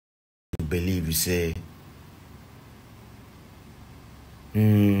believe you say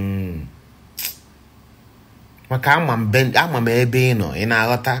maka ama m ebe ị nọ ị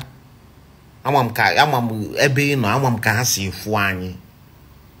na-aghọta ama m ebe ị nọ ama m ka ha si fụ anyị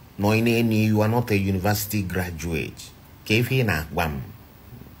no you are not a university graduate ka ife ị na-agwa m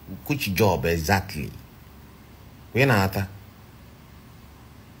which job exactly ị na-aghọta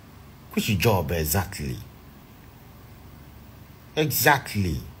which job exactly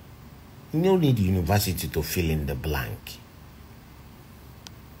you don't need university to fill in the blank.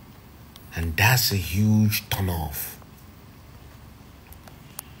 And that's a huge turn off.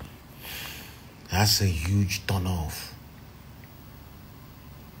 That's a huge turn off.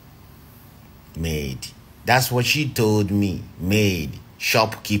 Maid. That's what she told me. Maid.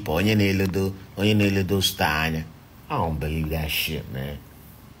 Shopkeeper. Onye na-eledo star anya. I don't believe that shit, man.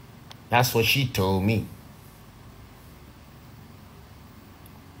 That's what she told me.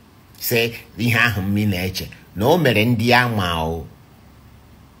 Say, ihe ahụ m na-eche na o mere ndị ama o.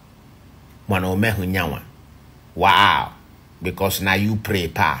 Mana o mehu nyanwa. Wow. Because now you pray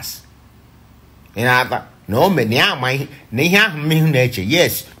pass. You know, no me ni ama na ihe ahụ m na-eche.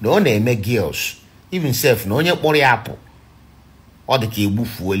 Yes, no na-eme girls. Even self na onye kpọrọ ya apụ. Ọ dị ka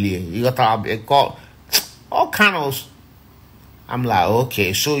egbufuolie. You got all kinds. I'm like,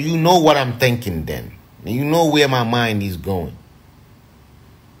 okay, so you know what I'm thinking then. You know where my mind is going.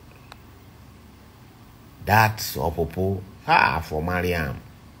 That's Opopo. For Mariam.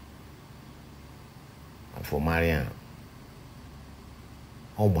 For Mariam.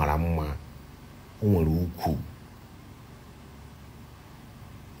 Oh, Marama. Oh, Ruku.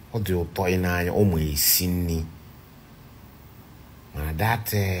 Oh, the Toyna. Oh, my Sini.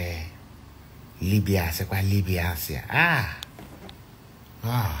 That Libya. C'est quoi Libya?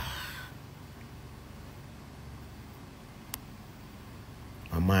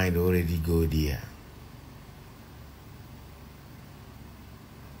 My mind already go there.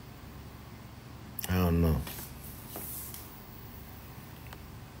 I don't know.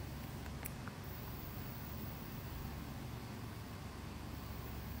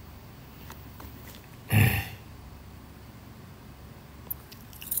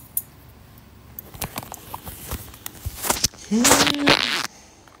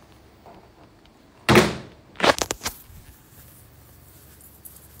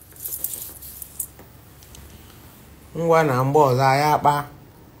 Ngwa na mgbe ọzọ anyị akpa.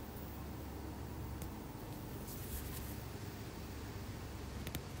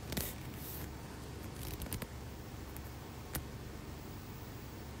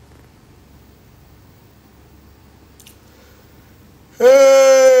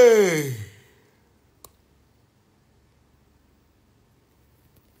 Hey!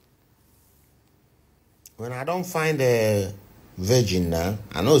 When I don't find a virgin now,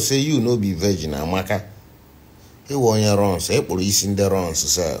 I know say you no be virgin, Amaka. He want your runs, he police in the runs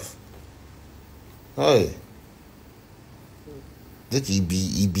self. Hey. That he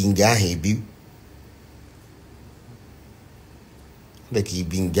be ngahebi. That he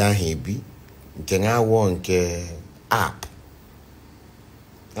be ngahebi. Kenga won ke app.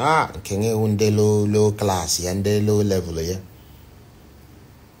 Kenga unde low class yande low level ya.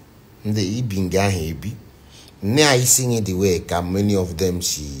 Nde he be ngahebi. Now I sing it the way can many of them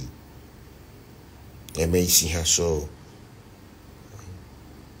see. Amazing her so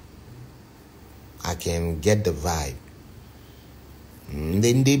I can get the vibe.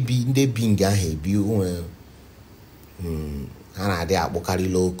 Then they be heavy and I de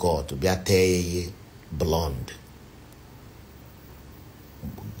abokari low court to be a blonde.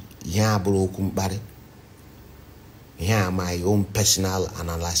 Yeah, broken body. Yeah, my own personal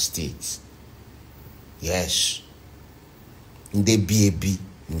analytics. Yes. They be a B.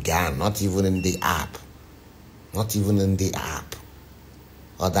 Not even in the app. Not even in the app.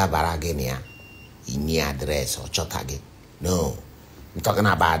 Other baragenia. In the address or chottage. No. I'm talking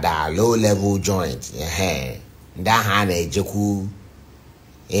about that low level joint. Yeah. That hand a joku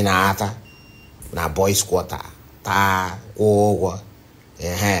in ata. Na boys quarter. Ta go.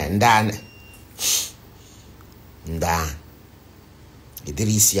 Yeah. And then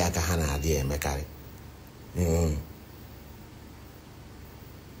Idrisia kahana dia mekari.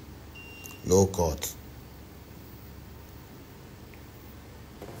 Low court.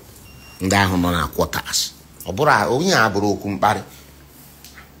 Nda ho no na quarters. Obura onye aburu okwu mkpari.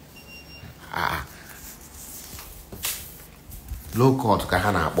 Low court ka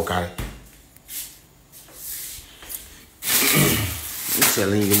ha na akpokari. I'm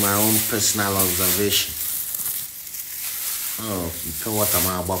telling you my own personal observation. Oh, you tell what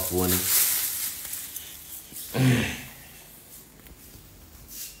I'm about for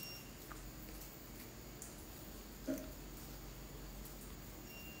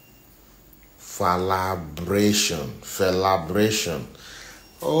Celebration.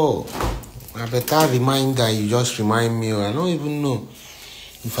 Oh, a better reminder. You just remind me. I don't even know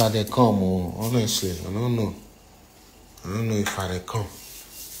if I dey come. Oh, honestly, I don't know. I don't know if I dey come.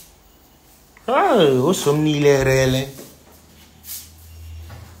 Oh, some nile rele.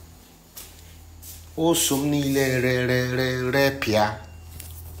 Oh, some nile re pia.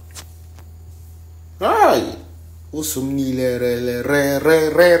 Ay, oh, some nile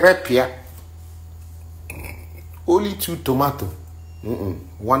re pia. Only 2 tomato.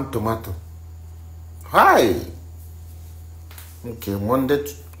 1 tomato. Hi. Okay, Monday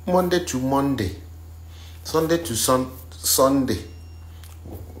to Monday. Sunday to Sunday.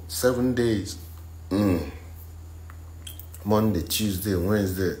 7 days. Monday, Tuesday,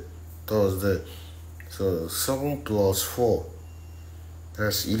 Wednesday, Thursday. So 7 plus 4.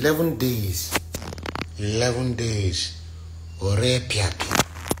 That's 11 days. 11 days. Ore piapi.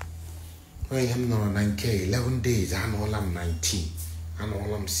 I am now 9K. 11 days. I know I'm 19. I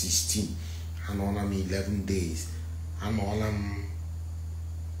know I'm 16. I know I'm 11 days. I know I'm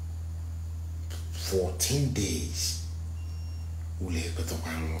 14 days.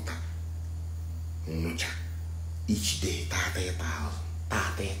 Each day, 30,000,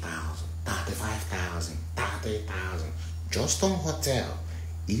 30,000, 35,000, 30,000. Just on hotel.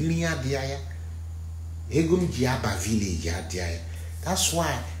 Ilya Diaya. Egum Diaba village. That's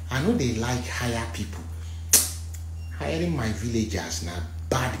why I know they like hire people. Hiring my villagers now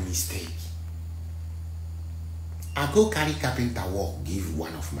bad mistake. I go carry carpenter work, give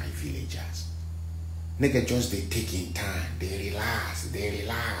one of my villagers. Nigga just they take in time, they relax.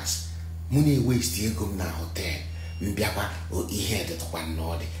 Money waste you go na hotel. Mbiakwa o ihe de tokwa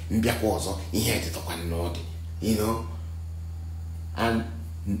nodi. Mbiakwa ozo ihe de tokwa nodi. You know? And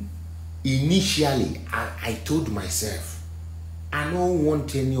initially I told myself I don't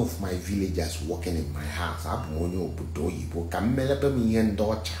want any of my villagers working in my house. I don't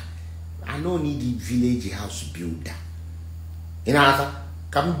need a village house builder. In other,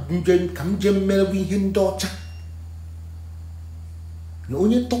 come jem melvin him daughter. No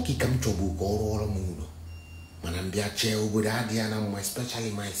only talkie come to book or muno. When I'm be a chair over the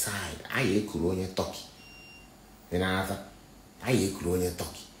especially my side. I could only talkie. In other, I could only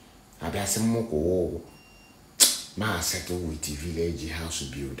talkie. I be some more. Ma settle with the village house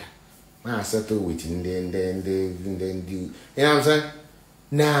builder. Ma settle with him, then do. You know what I'm saying?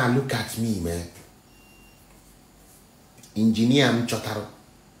 Now look at me, man. Engineer Mchotaro.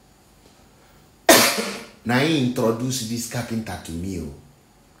 Now he introduced this carpenter to me.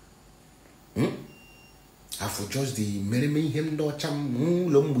 I for just the merry him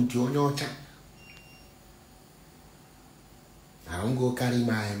docham lum with your nyocha. I don't go carry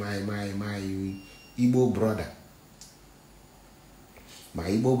my Igbo brother. My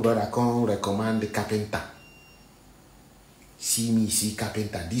Igbo brother come recommend the carpenter. See me, see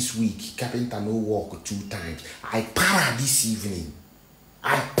carpenter this week. Carpenter no work 2 times. I para this evening.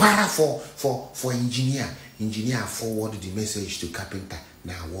 I para for engineer. Engineer forward the message to carpenter.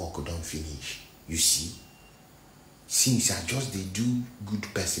 Now work don't finish. You see? Since I just they do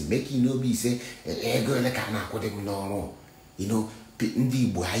good person, make you know be say, girl like no. You know,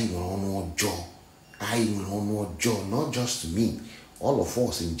 ndi Igbo I want job. I want job, not just me. All of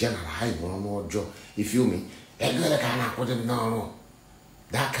us in general, I want more job. You feel me? That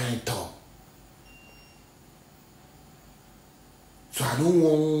kind of talk. So I don't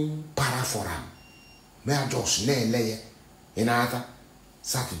want para for him. May I just lay in other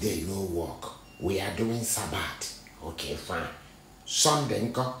Saturday no work. We are doing Sabbath. Okay, fine.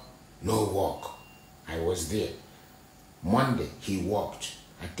 Sunday no work. I was there. Monday he worked.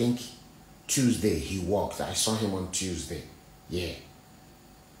 I think Tuesday he worked. I saw him on Tuesday. Yeah.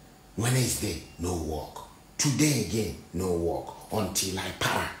 Wednesday, no work. Today again, no work. Until I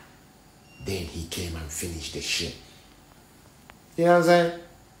para. Then he came and finished the shit. You know what I'm saying?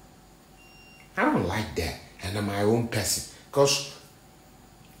 I don't like that. And I'm my own person. Because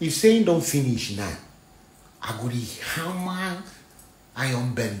if saying don't finish now, I go to hammer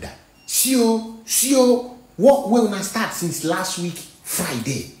iron bender. See you. Work well when I start since last week,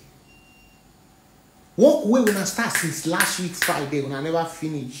 Friday. Work well when I start since last week, Friday, when I never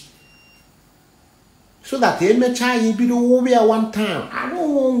finished. So that they may try to be the warrior one time. I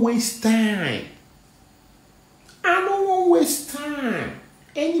don't want to waste time.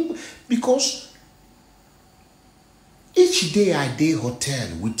 Because each day I day hotel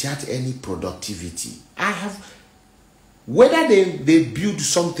without any productivity. I have, whether they build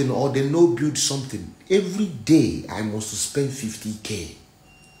something or they no build something, every day I must spend 50K.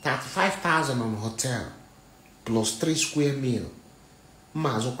 35,000 on hotel plus 3 square meal.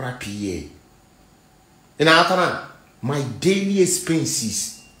 Mazokra PA. In Atana, my daily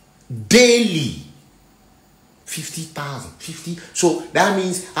expenses, daily, 50,000, 50. So that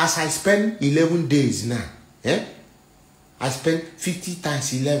means as I spend 11 days now, I spend 50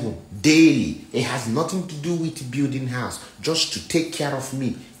 times 11 daily. It has nothing to do with building house, just to take care of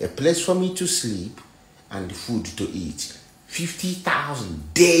me, a place for me to sleep, and food to eat.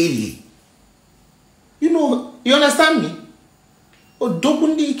 50,000 daily. You know, you understand me?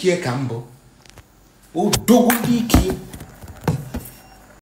 Odogundi kie kambo. Odogundi kie.